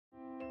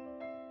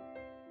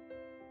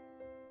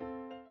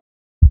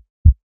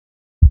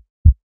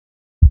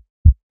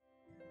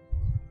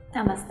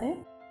Namaste.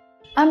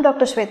 I'm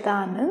Dr. Shwetha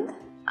Anand.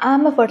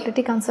 I'm a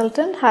fertility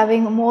consultant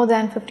having more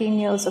than 15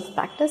 years of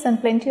practice and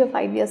plenty of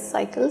IVF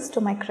cycles to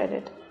my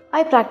credit.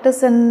 I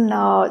practice in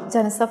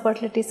Janisthaa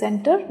Fertility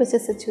Center, which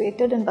is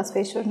situated in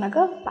Basaveshwar,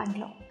 Nagar,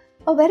 Bengaluru.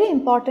 A very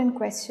important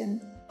question.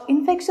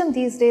 Infections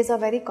these days are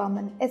very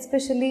common,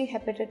 especially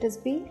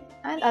hepatitis B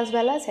and as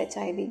well as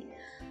HIV.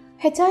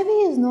 HIV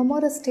is no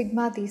more a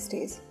stigma these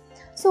days.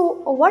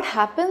 So what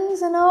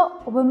happens in a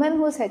woman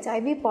who is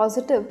HIV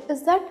positive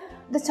is that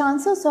the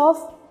chances of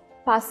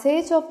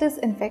passage of this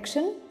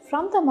infection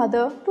from the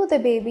mother to the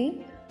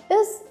baby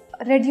is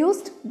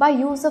reduced by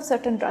use of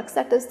certain drugs,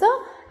 that is the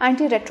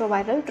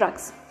antiretroviral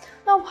drugs.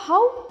 Now,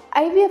 how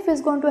IVF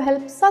is going to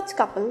help such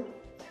couple?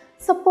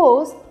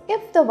 Suppose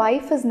if the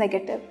wife is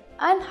negative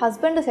and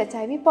husband is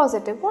HIV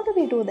positive, what do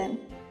we do then?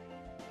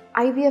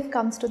 IVF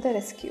comes to the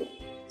rescue.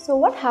 So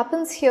what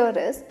happens here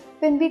is,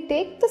 when we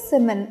take the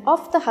semen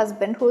of the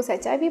husband who is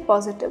HIV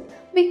positive,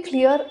 we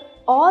clear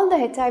all the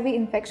HIV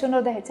infection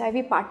or the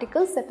HIV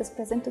particles that is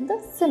present in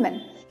the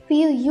semen.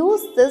 We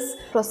use this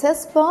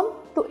processed sperm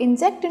to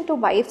inject into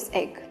wife's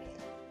egg.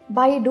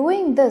 By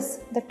doing this,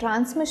 the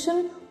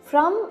transmission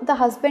from the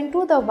husband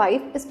to the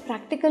wife is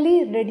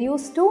practically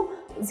reduced to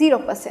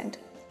 0%.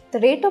 The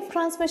rate of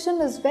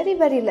transmission is very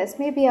less,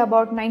 maybe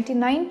about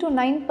 99 to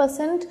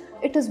 9%.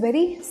 It is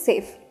very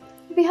safe.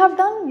 We have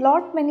done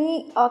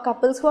many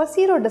couples who are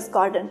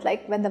serodiscordant,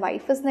 like when the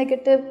wife is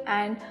negative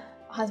and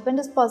husband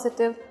is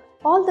positive,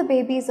 all the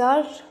babies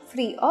are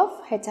free of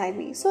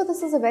HIV. So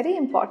this is a very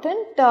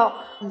important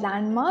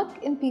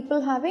landmark in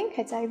people having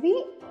HIV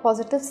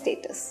positive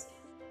status.